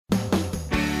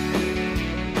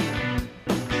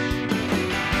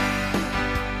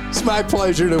It's my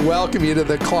pleasure to welcome you to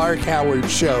the Clark Howard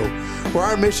Show, where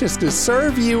our mission is to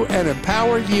serve you and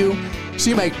empower you so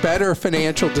you make better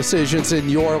financial decisions in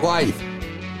your life.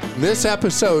 In this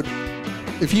episode,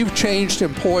 if you've changed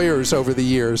employers over the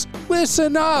years,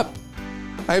 listen up.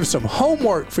 I have some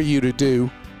homework for you to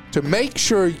do to make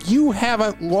sure you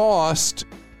haven't lost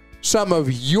some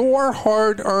of your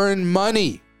hard-earned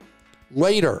money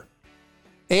later.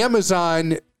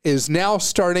 Amazon is now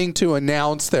starting to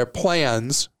announce their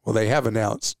plans. Well, they have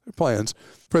announced their plans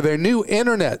for their new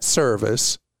internet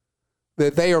service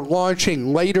that they are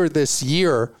launching later this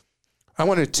year. I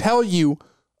want to tell you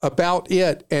about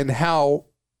it and how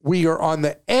we are on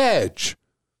the edge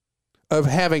of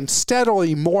having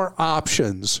steadily more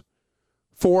options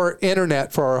for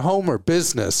internet for our home or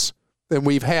business than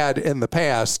we've had in the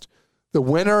past. The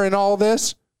winner in all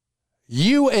this,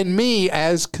 you and me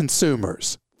as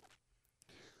consumers.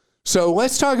 So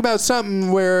let's talk about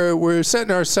something where we're setting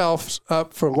ourselves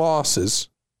up for losses.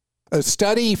 A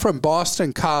study from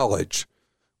Boston College,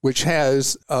 which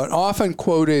has an often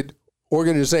quoted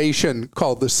organization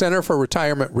called the Center for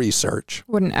Retirement Research.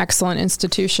 What an excellent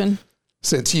institution.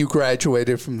 Since you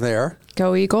graduated from there.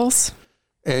 Go Eagles.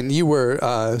 And you were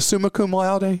summa cum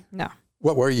laude? No.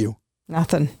 What were you?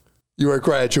 Nothing. You were a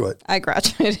graduate. I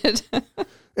graduated.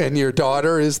 And your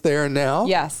daughter is there now?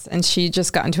 Yes, and she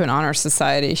just got into an honor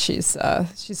society. She's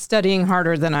studying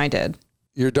harder than I did.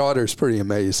 Your daughter's pretty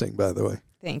amazing, by the way.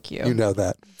 Thank you. You know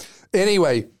that.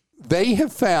 Anyway, they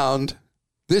have found,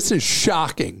 this is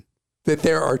shocking, that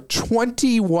there are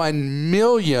 21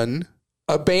 million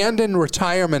abandoned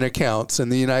retirement accounts in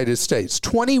the United States.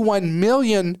 21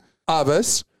 million of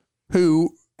us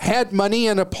who had money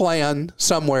in a plan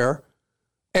somewhere,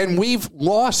 and we've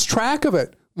lost track of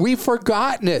it. We've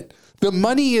forgotten it. The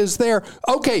money is there.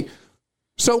 Okay,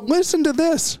 so listen to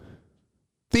this.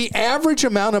 The average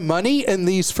amount of money in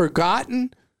these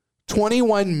forgotten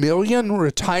 21 million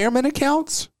retirement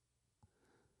accounts?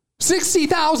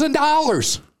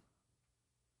 $60,000.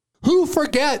 Who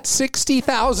forgets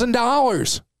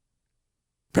 $60,000?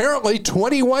 Apparently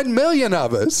 21 million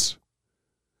of us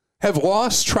have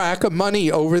lost track of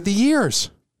money over the years.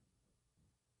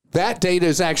 That data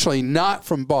is actually not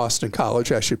from Boston College,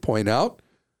 I should point out.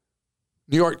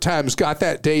 New York Times got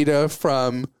that data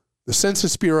from the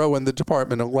Census Bureau and the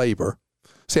Department of Labor.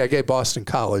 See, I gave Boston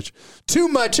College too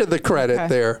much of the credit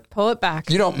there. Pull it back.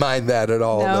 You don't mind that at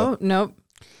all, No, though. nope.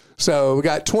 So we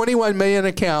got 21 million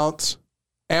accounts,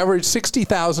 average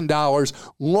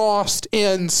 $60,000 lost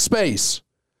in space.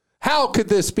 How could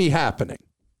this be happening?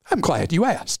 I'm glad you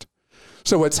asked.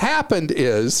 So what's happened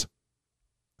is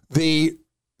the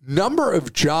number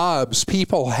of jobs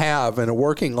people have in a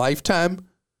working lifetime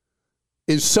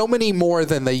is so many more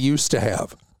than they used to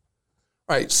have.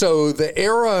 All right, so the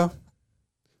era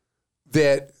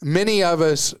that many of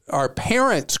us, our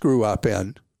parents grew up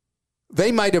in,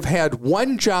 they might have had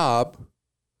one job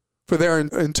for their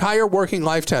entire working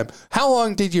lifetime. How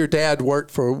long did your dad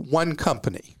work for one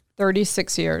company?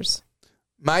 36 years.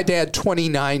 My dad,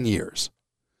 29 years.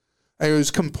 And it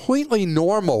was completely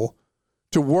normal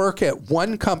to work at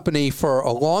one company for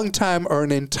a long time or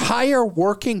an entire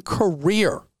working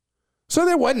career. So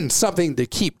there wasn't something to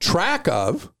keep track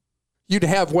of. You'd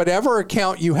have whatever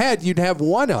account you had, you'd have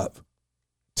one of.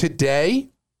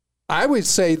 Today, I would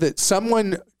say that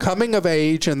someone coming of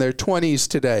age in their 20s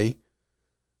today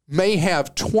may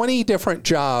have 20 different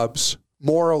jobs,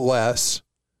 more or less,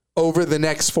 over the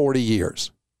next 40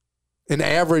 years. An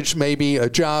average, maybe a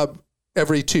job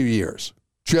every 2 years.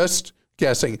 Just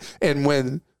guessing. And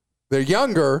when they're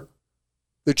younger,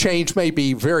 the change may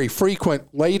be very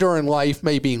frequent. Later in life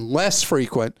may be less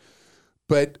frequent.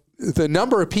 But the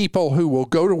number of people who will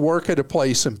go to work at a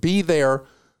place and be there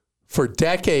for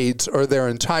decades or their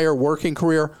entire working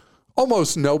career,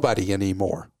 almost nobody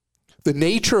anymore. The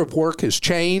nature of work has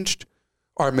changed.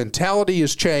 Our mentality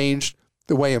has changed.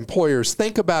 The way employers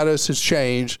think about us has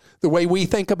changed. The way we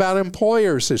think about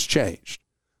employers has changed.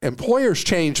 Employers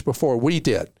changed before we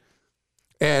did.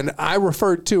 And I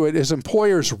referred to it as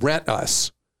employers rent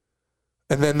us,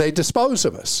 and then they dispose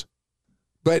of us.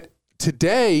 But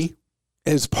today,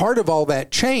 as part of all that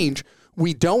change,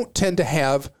 we don't tend to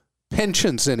have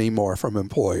pensions anymore from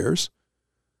employers.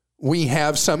 We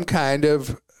have some kind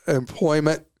of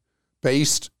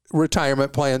employment-based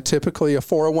retirement plan, typically a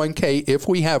 401k, if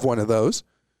we have one of those.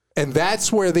 And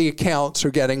that's where the accounts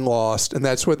are getting lost, and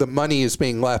that's where the money is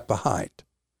being left behind.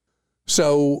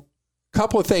 So a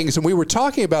couple of things, and we were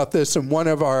talking about this in one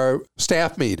of our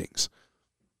staff meetings,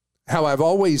 how I've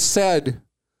always said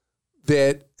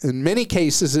that in many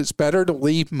cases it's better to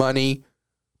leave money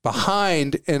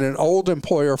behind in an old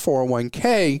employer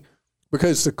 401k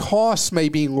because the costs may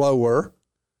be lower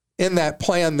in that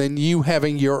plan than you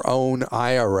having your own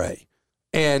IRA.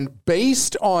 And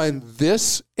based on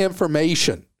this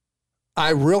information,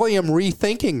 I really am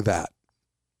rethinking that.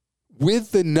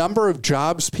 With the number of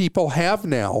jobs people have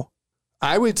now,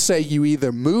 I would say you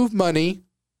either move money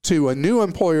to a new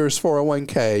employer's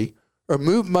 401k or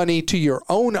move money to your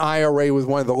own IRA with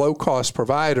one of the low-cost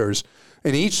providers.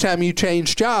 And each time you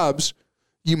change jobs,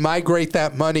 you migrate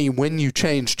that money when you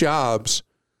change jobs.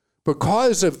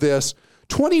 Because of this,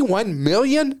 21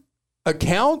 million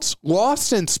accounts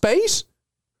lost in space?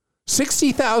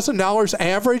 $60,000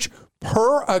 average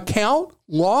per account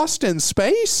lost in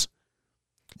space?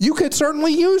 You could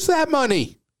certainly use that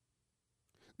money.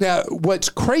 Now, what's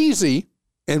crazy,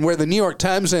 and where the New York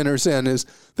Times enters in, is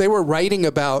they were writing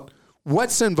about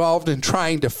what's involved in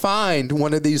trying to find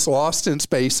one of these lost in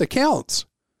space accounts.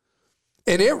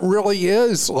 And it really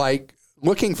is like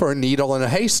looking for a needle in a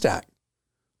haystack.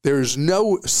 There's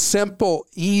no simple,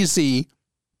 easy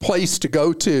place to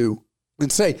go to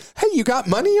and say, hey, you got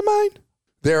money in mind?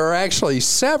 There are actually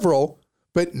several,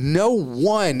 but no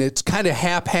one. It's kind of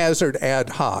haphazard ad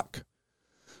hoc.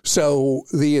 So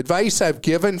the advice I've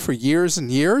given for years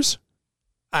and years,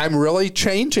 I'm really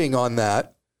changing on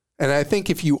that. And I think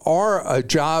if you are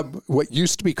what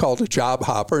used to be called a job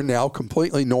hopper, now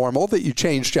completely normal that you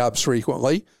change jobs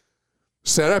frequently,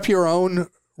 set up your own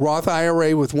Roth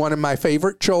IRA with one of my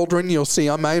favorite children. You'll see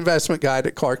on my investment guide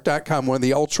at Clark.com, one of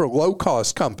the ultra low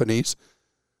cost companies,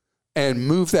 and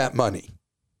move that money.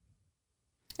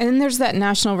 And then there's that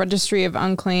National Registry of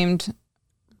Unclaimed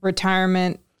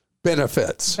Retirement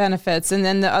Benefits. And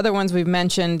then the other ones we've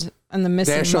mentioned on the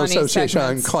missing National money Association of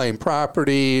segments. Unclaimed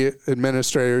Property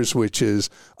Administrators, which is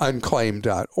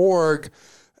unclaimed.org.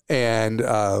 And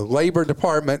Labor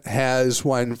Department has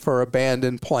one for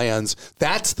abandoned plans.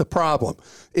 That's the problem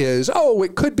is,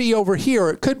 it could be over here.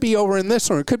 It could be over in this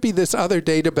one. It could be this other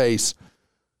database.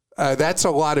 That's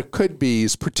a lot of could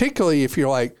be's, particularly if you're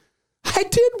like, I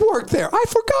did work there. I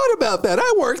forgot about that.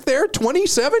 I worked there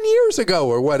 27 years ago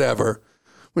or whatever,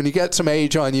 when you get some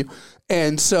age on you.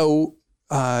 And so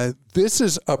this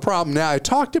is a problem. Now, I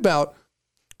talked about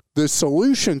the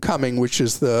solution coming, which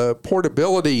is the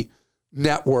portability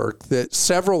network that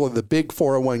several of the big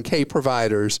 401k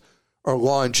providers are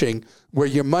launching, where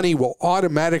your money will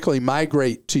automatically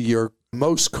migrate to your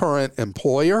most current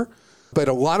employer. But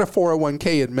a lot of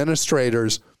 401k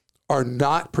administrators are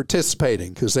not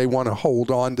participating because they want to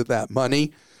hold on to that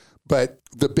money. But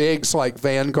the bigs like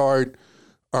Vanguard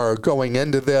are going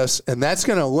into this, and that's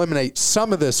going to eliminate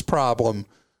some of this problem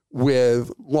with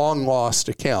long lost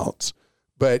accounts.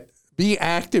 But be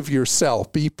active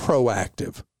yourself, be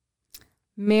proactive.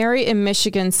 Mary in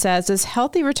Michigan says, as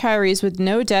healthy retirees with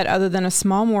no debt other than a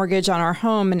small mortgage on our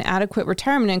home and adequate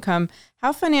retirement income,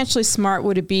 how financially smart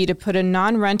would it be to put a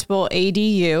non-rentable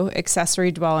ADU,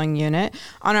 accessory dwelling unit,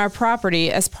 on our property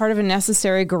as part of a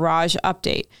necessary garage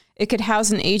update? It could house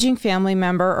an aging family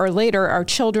member, or later our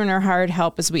children or hired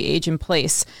help as we age in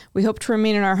place. We hope to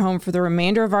remain in our home for the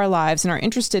remainder of our lives and are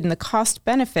interested in the cost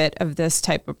benefit of this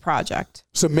type of project.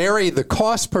 So, Mary, the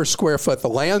cost per square foot, the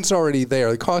land's already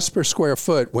there. The cost per square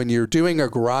foot when you're doing a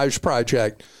garage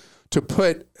project to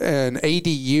put an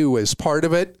ADU as part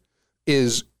of it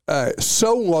is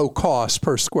so low cost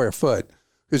per square foot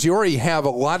because you already have a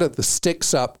lot of the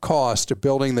sticks up cost of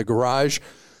building the garage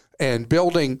and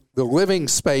building the living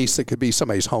space. It could be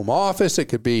somebody's home office. It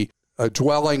could be a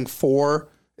dwelling for,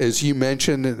 as you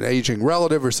mentioned, an aging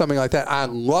relative or something like that. I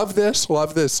love this,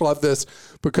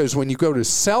 because when you go to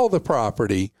sell the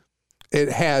property, it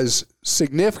has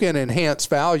significant enhanced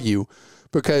value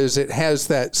because it has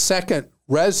that second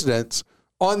residence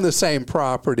on the same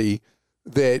property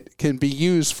that can be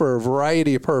used for a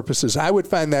variety of purposes. I would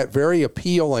find that very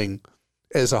appealing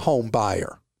as a home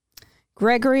buyer.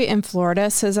 Gregory in Florida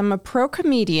says, I'm a pro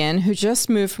comedian who just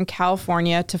moved from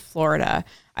California to Florida.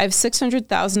 I have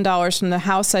 $600,000 from the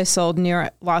house I sold near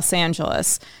Los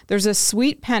Angeles. There's a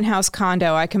sweet penthouse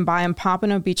condo I can buy in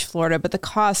Pompano Beach, Florida, but the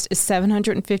cost is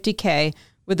 $750K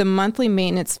with a monthly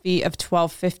maintenance fee of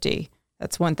 $1,250.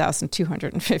 That's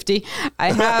 $1,250.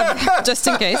 I have, just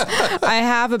in case, I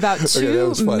have about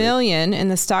 $2 million in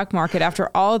the stock market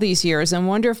after all these years and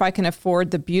wonder if I can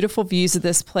afford the beautiful views of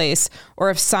this place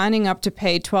or if signing up to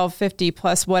pay $1,250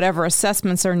 plus whatever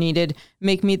assessments are needed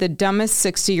make me the dumbest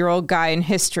 60-year-old guy in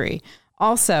history.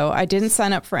 Also, I didn't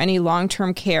sign up for any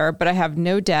long-term care, but I have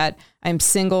no debt. I'm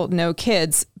single, no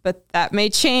kids, but that may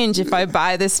change if I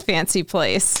buy this fancy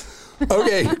place.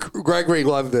 Okay, Gregory,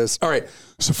 love this. All right.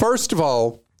 So first of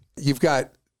all, you've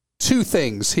got two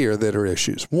things here that are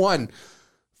issues. One,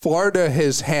 Florida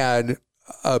has had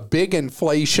a big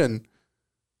inflation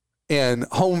in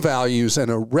home values in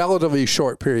a relatively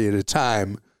short period of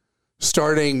time,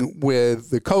 starting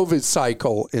with the COVID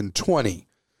cycle in 20.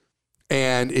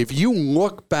 And if you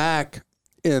look back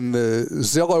in the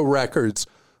Zillow records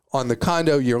on the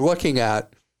condo you're looking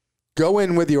at, go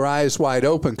in with your eyes wide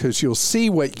open, because you'll see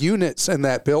what units in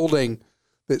that building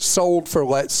that sold for,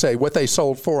 let's say, what they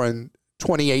sold for in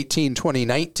 2018,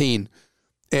 2019,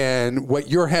 and what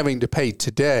you're having to pay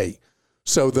today.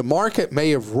 So the market may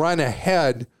have run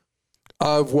ahead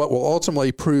of what will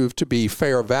ultimately prove to be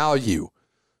fair value.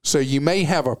 So you may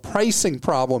have a pricing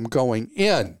problem going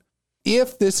in.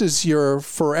 If this is your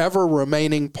forever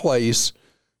remaining place,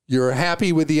 you're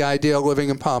happy with the idea of living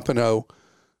in Pompano,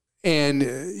 and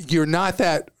you're not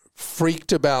that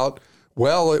freaked about,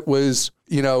 well, it was,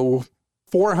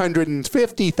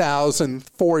 $450,000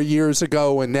 4 years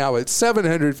ago, and now it's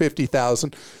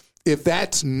 $750,000. If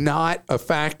that's not a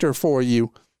factor for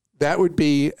you, that would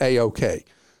be A-okay.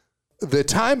 The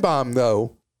time bomb,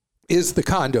 though, is the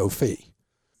condo fee.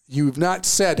 You've not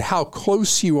said how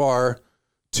close you are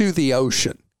to the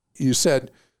ocean. You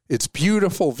said it's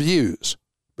beautiful views,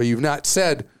 but you've not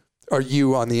said, are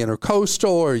you on the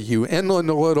intercoastal? Are you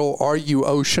inland a little? Are you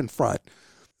oceanfront?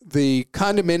 The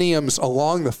condominiums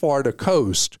along the Florida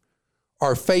coast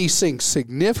are facing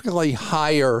significantly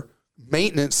higher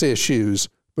maintenance issues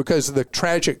because of the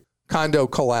tragic condo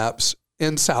collapse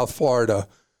in South Florida.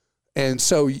 And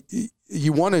so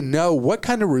you want to know, what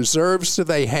kind of reserves do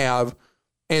they have,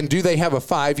 and do they have a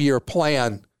 5-year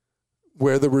plan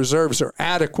where the reserves are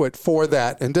adequate for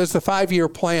that? And does the 5-year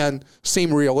plan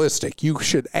seem realistic? You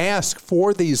should ask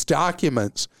for these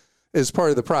documents as part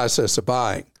of the process of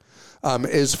buying.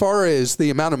 As far as the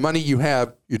amount of money you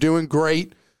have, you're doing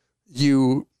great.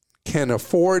 You can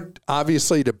afford,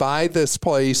 obviously, to buy this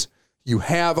place. You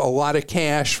have a lot of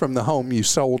cash from the home you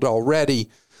sold already.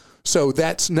 So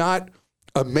that's not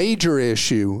a major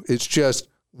issue. It's just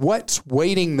what's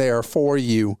waiting there for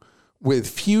you with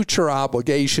future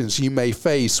obligations you may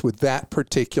face with that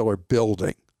particular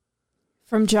building.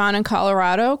 From John in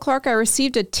Colorado, Clark, I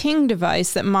received a Ting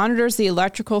device that monitors the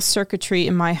electrical circuitry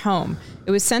in my home.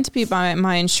 It was sent to me by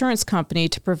my insurance company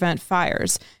to prevent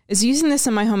fires. Is using this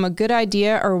in my home a good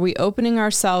idea, or are we opening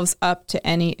ourselves up to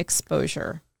any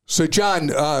exposure? So, John,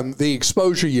 the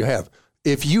exposure you have,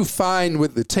 if you find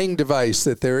with the Ting device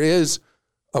that there is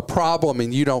a problem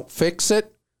and you don't fix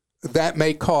it, that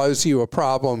may cause you a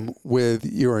problem with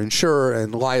your insurer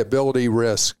and liability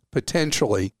risk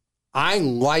potentially. I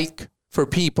like for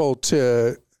people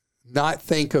to not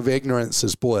think of ignorance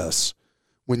as bliss.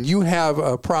 When you have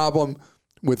a problem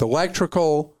with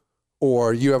electrical,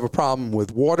 or you have a problem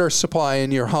with water supply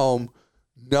in your home,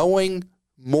 knowing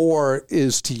more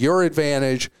is to your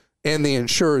advantage and the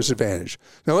insurer's advantage.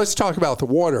 Now let's talk about the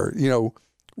water.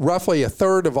 Roughly a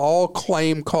third of all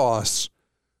claim costs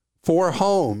for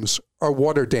homes are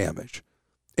water damage.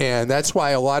 And that's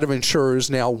why a lot of insurers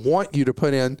now want you to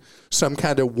put in some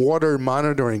kind of water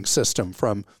monitoring system,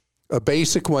 from a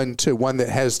basic one to one that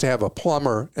has to have a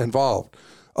plumber involved.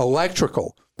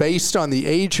 Electrical, based on the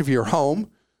age of your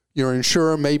home, your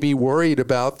insurer may be worried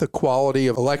about the quality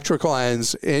of electric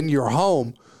lines in your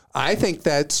home. I think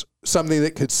that's something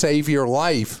that could save your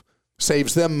life,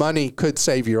 saves them money, could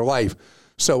save your life.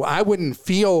 So I wouldn't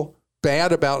feel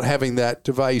bad about having that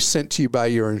device sent to you by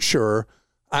your insurer.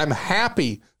 I'm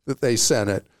happy that they sent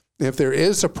it. If there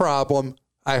is a problem,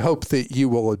 I hope that you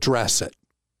will address it.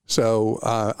 So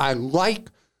I like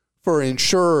for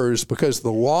insurers, because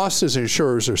the losses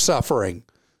insurers are suffering,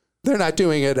 they're not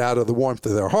doing it out of the warmth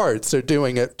of their hearts. They're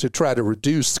doing it to try to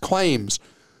reduce claims.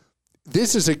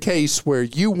 This is a case where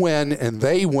you win and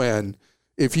they win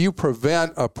if you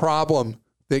prevent a problem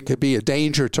that could be a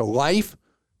danger to life,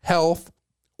 health,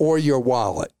 or your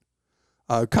wallet.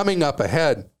 Coming up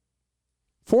ahead,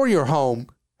 for your home,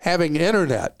 having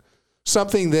internet,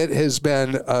 something that has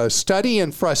been a study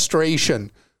in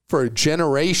frustration for a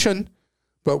generation,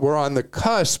 but we're on the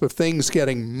cusp of things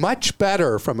getting much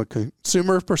better from a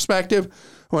consumer perspective.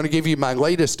 I want to give you my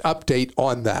latest update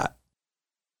on that.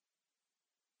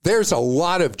 There's a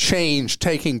lot of change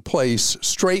taking place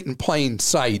straight in plain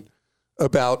sight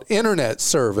about internet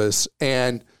service,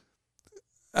 and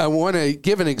I want to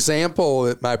give an example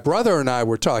that my brother and I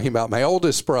were talking about. My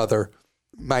oldest brother,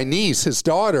 my niece, his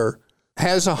daughter,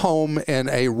 has a home in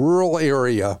a rural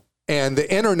area, and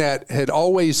the internet had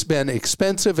always been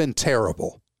expensive and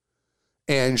terrible.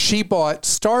 And she bought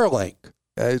Starlink.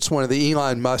 It's one of the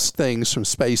Elon Musk things from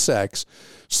SpaceX.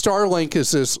 Starlink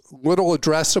is this little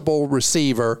addressable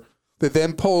receiver that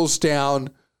then pulls down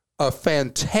a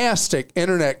fantastic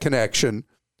internet connection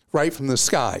right from the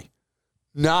sky.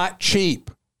 Not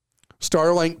cheap.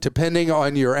 Starlink, depending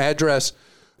on your address,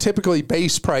 typically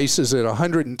base price is at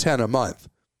 $110 a month.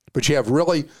 But you have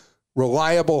really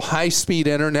reliable, high-speed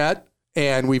internet,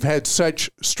 and we've had such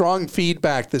strong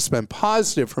feedback that's been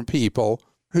positive from people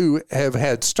who have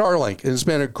had Starlink. It's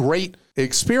been a great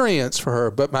experience for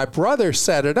her, but my brother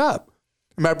set it up.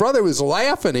 My brother was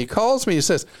laughing. He calls me. He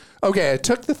says, okay, I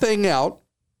took the thing out,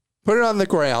 put it on the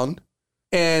ground,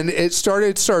 and it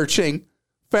started searching,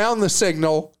 found the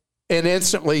signal, and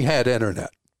instantly had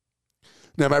internet.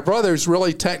 Now, my brother's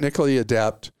really technically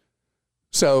adept,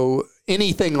 so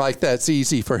anything like that's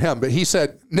easy for him. But he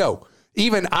said, no,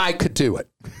 even I could do it.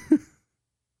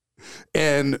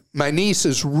 And my niece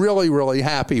is really, really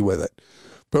happy with it.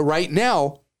 But right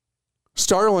now,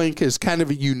 Starlink is kind of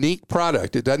a unique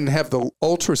product. It doesn't have the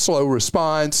ultra slow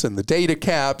response and the data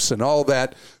caps and all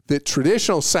that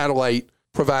traditional satellite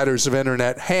providers of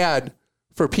internet had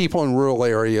for people in rural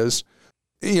areas.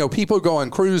 You know, people who go on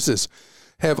cruises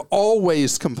have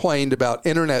always complained about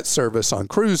internet service on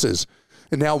cruises.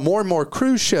 And now more and more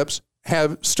cruise ships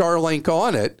have Starlink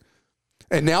on it.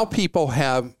 And now people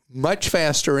have much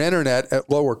faster internet at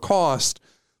lower cost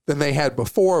than they had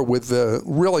before with the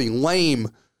really lame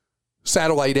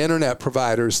satellite internet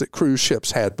providers that cruise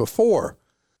ships had before.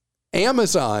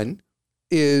 Amazon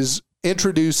is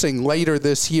introducing later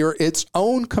this year its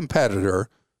own competitor,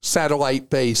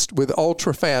 satellite-based, with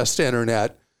ultra-fast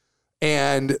internet.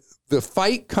 And the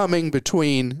fight coming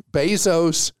between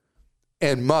Bezos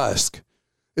and Musk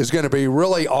is going to be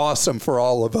really awesome for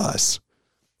all of us.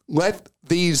 Let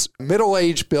these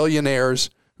middle-aged billionaires,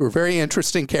 who are very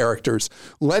interesting characters,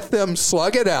 let them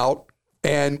slug it out,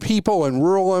 and people in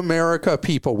rural America,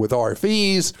 people with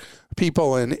RVs,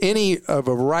 people in any of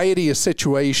a variety of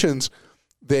situations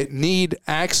that need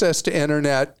access to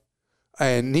internet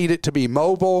and need it to be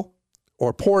mobile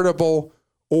or portable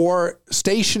or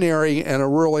stationary in a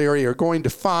rural area are going to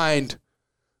find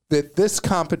that this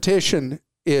competition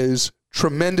is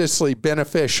tremendously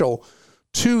beneficial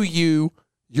to you,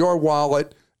 your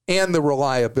wallet, and the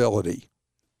reliability.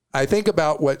 I think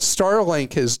about what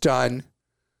Starlink has done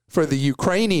for the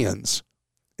Ukrainians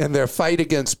and their fight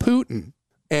against Putin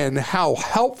and how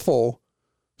helpful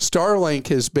Starlink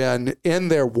has been in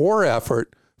their war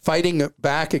effort fighting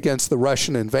back against the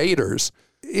Russian invaders.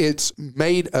 It's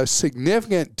made a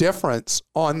significant difference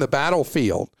on the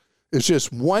battlefield. It's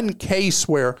just one case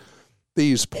where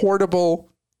these portable,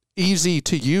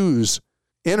 easy-to-use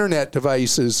internet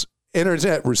devices,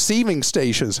 internet receiving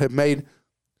stations have made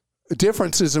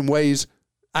differences in ways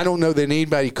I don't know that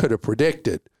anybody could have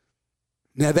predicted.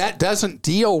 Now, that doesn't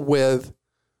deal with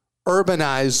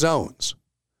urbanized zones,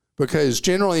 because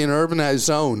generally in an urbanized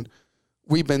zone,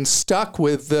 we've been stuck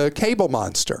with the cable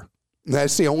monster.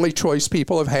 That's the only choice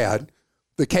people have had.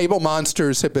 The cable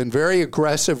monsters have been very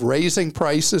aggressive, raising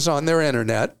prices on their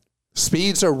internet.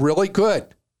 Speeds are really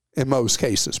good in most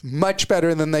cases, much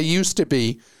better than they used to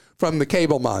be from the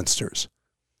cable monsters.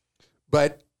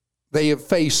 But they have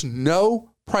faced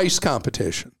no price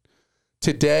competition.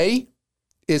 Today,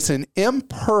 it's an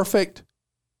imperfect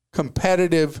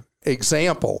competitive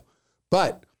example,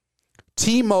 but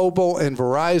T-Mobile and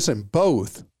Verizon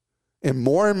both, and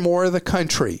more of the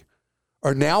country,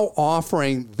 are now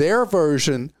offering their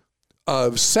version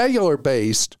of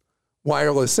cellular-based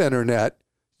wireless internet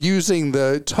using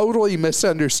the totally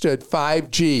misunderstood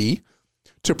 5G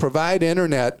to provide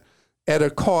internet at a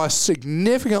cost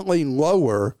significantly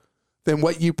lower than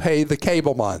what you pay the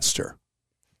cable monster.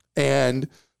 And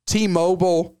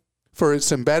T-Mobile, for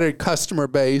its embedded customer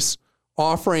base,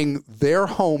 offering their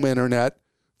home internet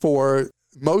for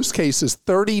most cases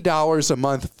 $30 a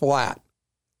month flat.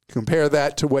 Compare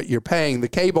that to what you're paying the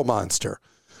cable monster.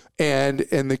 And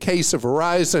in the case of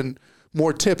Verizon,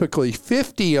 more typically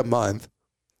 $50 a month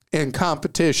in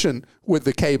competition with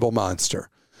the cable monster.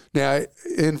 Now,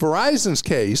 in Verizon's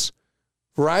case,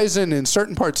 Verizon in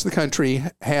certain parts of the country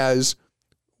has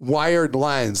wired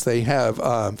lines. They have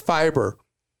fiber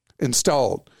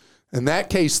installed. In that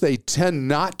case, they tend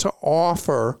not to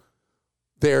offer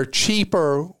their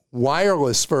cheaper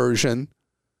wireless version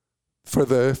for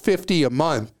the $50 a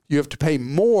month. You have to pay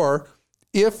more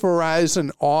if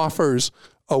Verizon offers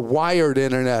a wired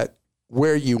internet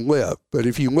where you live. But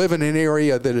if you live in an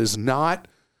area that is not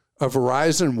a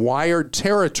Verizon wired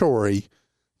territory,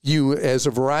 you, as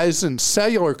a Verizon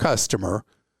cellular customer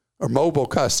or mobile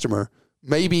customer,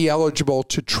 may be eligible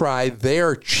to try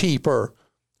their cheaper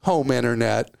home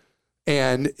internet.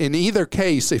 And in either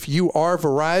case, if you are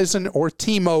Verizon or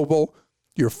T-Mobile,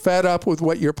 you're fed up with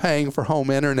what you're paying for home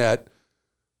internet,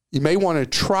 you may want to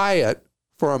try it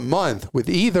for a month with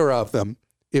either of them.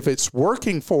 If it's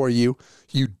working for you,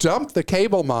 you dump the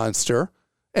cable monster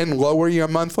and lower your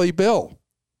monthly bill.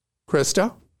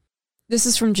 Krista? This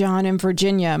is from John in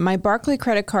Virginia. My Barclays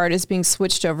credit card is being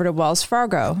switched over to Wells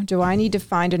Fargo. Do I need to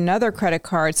find another credit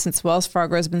card since Wells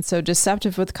Fargo has been so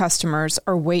deceptive with customers,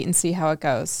 or wait and see how it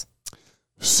goes?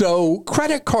 So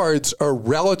credit cards are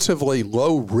relatively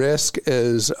low risk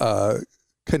as a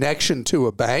connection to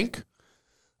a bank.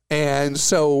 And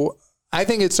so I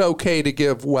think it's okay to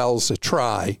give Wells a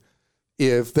try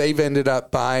if they've ended up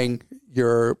buying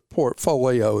your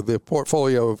portfolio, the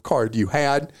portfolio of card you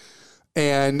had,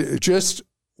 and just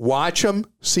watch them,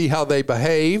 see how they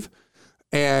behave.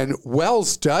 And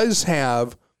Wells does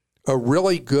have a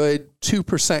really good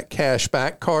 2% cash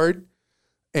back card.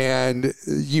 And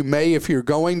you may, if you're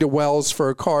going to Wells for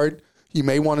a card, you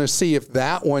may want to see if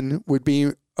that one would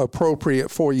be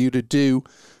appropriate for you to do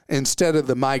instead of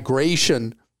the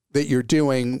migration that you're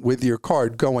doing with your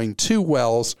card going to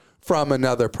Wells from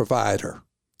another provider.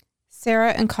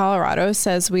 Sarah in Colorado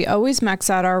says, we always max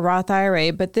out our Roth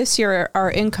IRA, but this year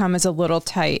our income is a little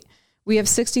tight. We have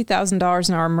 $60,000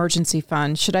 in our emergency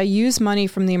fund. Should I use money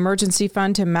from the emergency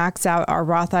fund to max out our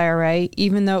Roth IRA,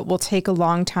 even though it will take a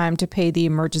long time to pay the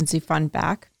emergency fund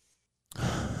back?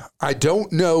 I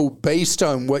don't know, based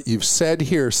on what you've said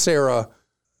here, Sarah,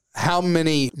 how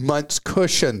many months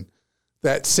cushion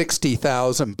that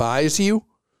 $60,000 buys you.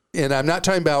 And I'm not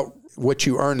talking about what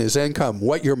you earn as income,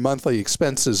 what your monthly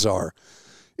expenses are.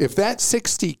 If that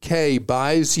 $60K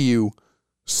buys you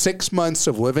 6 months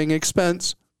of living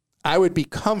expense, I would be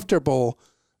comfortable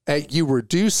at you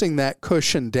reducing that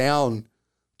cushion down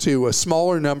to a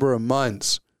smaller number of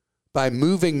months by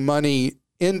moving money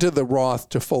into the Roth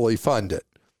to fully fund it.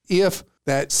 If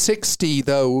that 60,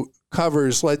 though,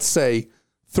 covers, let's say,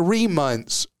 3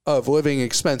 months of living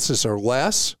expenses or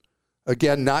less,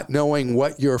 again, not knowing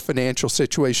what your financial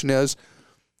situation is,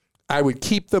 I would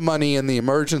keep the money in the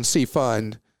emergency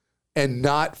fund and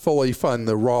not fully fund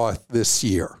the Roth this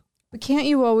year. But can't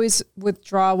you always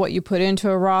withdraw what you put into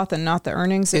a Roth and not the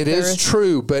earnings? It is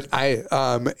true, but I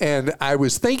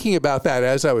was thinking about that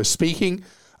as I was speaking.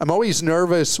 I'm always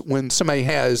nervous when somebody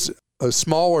has a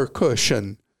smaller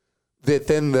cushion that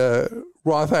then the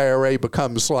Roth IRA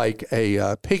becomes like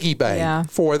a piggy bank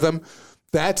for them.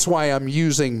 That's why I'm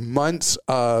using months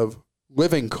of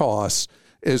living costs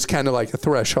as kind of like a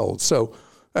threshold. So,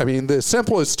 I mean, the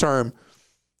simplest term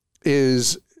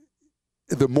is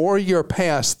the more you're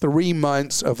past 3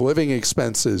 months of living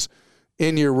expenses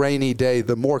in your rainy day,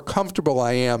 the more comfortable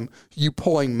I am you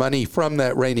pulling money from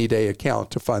that rainy day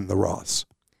account to fund the Roths.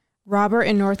 Robert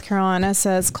in North Carolina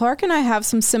says, Clark and I have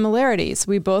some similarities.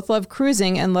 We both love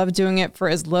cruising and love doing it for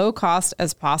as low cost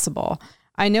as possible.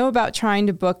 I know about trying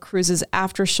to book cruises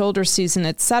after shoulder season,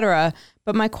 etc.,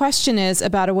 but my question is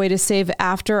about a way to save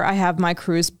after I have my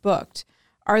cruise booked.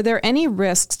 Are there any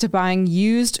risks to buying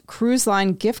used cruise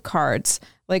line gift cards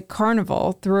like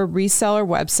Carnival through a reseller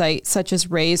website such as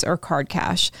Raise or Card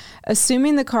Cash?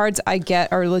 Assuming the cards I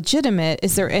get are legitimate,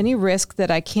 is there any risk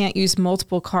that I can't use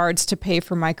multiple cards to pay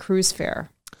for my cruise fare?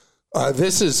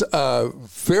 This is a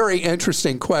very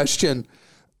interesting question.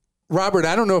 Robert,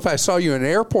 I don't know if I saw you in an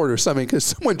airport or something because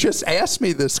someone just asked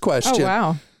me this question. Oh,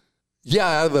 wow.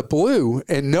 Yeah, out of the blue.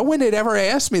 And no one had ever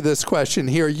asked me this question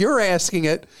here. You're asking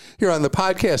it here on the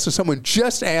podcast. So someone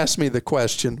just asked me the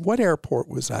question. What airport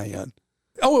was I in?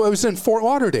 Oh, I was in Fort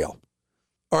Lauderdale.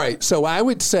 All right. So I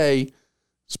would say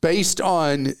it's based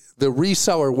on the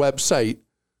reseller website,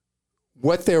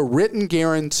 what their written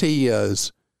guarantee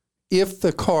is if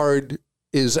the card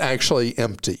is actually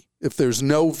empty, if there's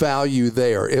no value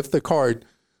there, if the card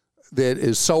that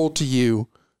is sold to you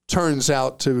turns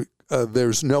out to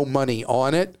there's no money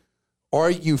on it,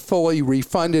 are you fully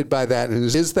refunded by that? And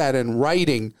is that in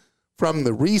writing from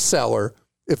the reseller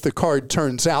if the card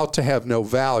turns out to have no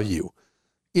value?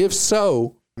 If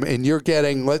so, and you're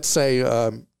getting, let's say,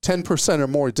 10% or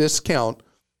more discount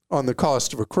on the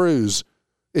cost of a cruise,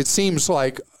 it seems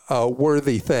like a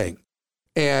worthy thing.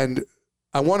 And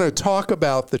I want to talk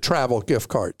about the travel gift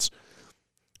cards.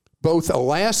 Both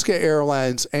Alaska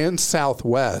Airlines and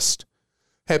Southwest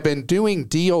have been doing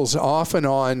deals off and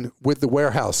on with the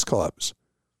warehouse clubs.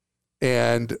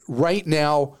 And right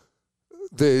now,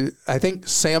 I think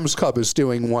Sam's Club is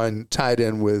doing one tied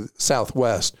in with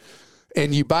Southwest.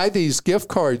 And you buy these gift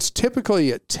cards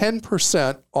typically at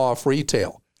 10% off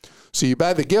retail. So you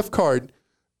buy the gift card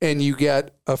and you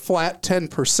get a flat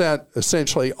 10%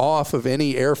 essentially off of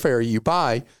any airfare you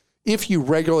buy if you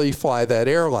regularly fly that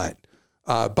airline.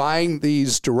 Buying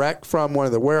these direct from one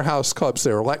of the warehouse clubs,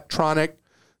 they're electronic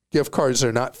gift cards,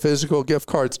 they're not physical gift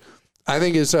cards, I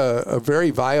think is a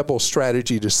very viable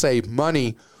strategy to save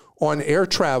money on air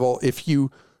travel if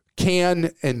you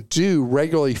can and do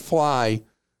regularly fly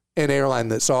an airline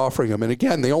that's offering them. And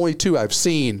again, the only two I've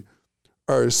seen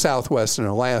are Southwest and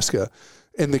Alaska.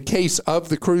 In the case of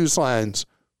the cruise lines,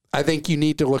 I think you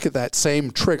need to look at that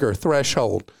same trigger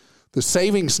threshold. The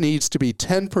savings needs to be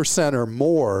 10% or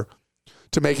more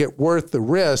to make it worth the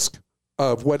risk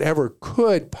of whatever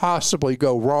could possibly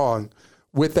go wrong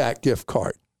with that gift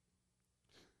card.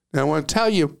 Now, I want to tell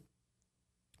you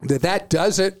that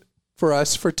does it for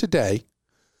us for today.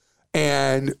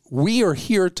 And we are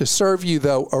here to serve you,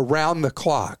 though, around the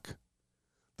clock.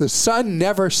 The sun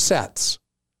never sets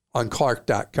on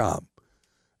Clark.com.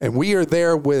 And we are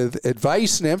there with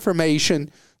advice and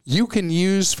information you can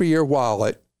use for your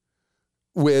wallet,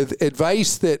 with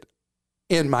advice that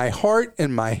in my heart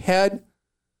and my head,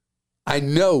 I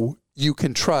know you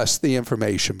can trust the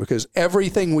information because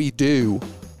everything we do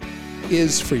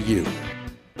is for you.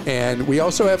 And we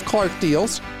also have Clark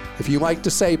Deals. If you like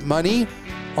to save money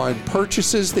on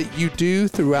purchases that you do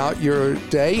throughout your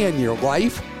day and your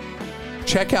life,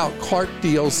 check out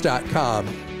ClarkDeals.com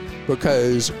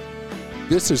because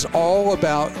this is all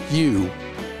about you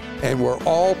and we're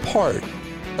all part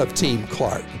of Team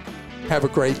Clark. Have a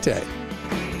great day.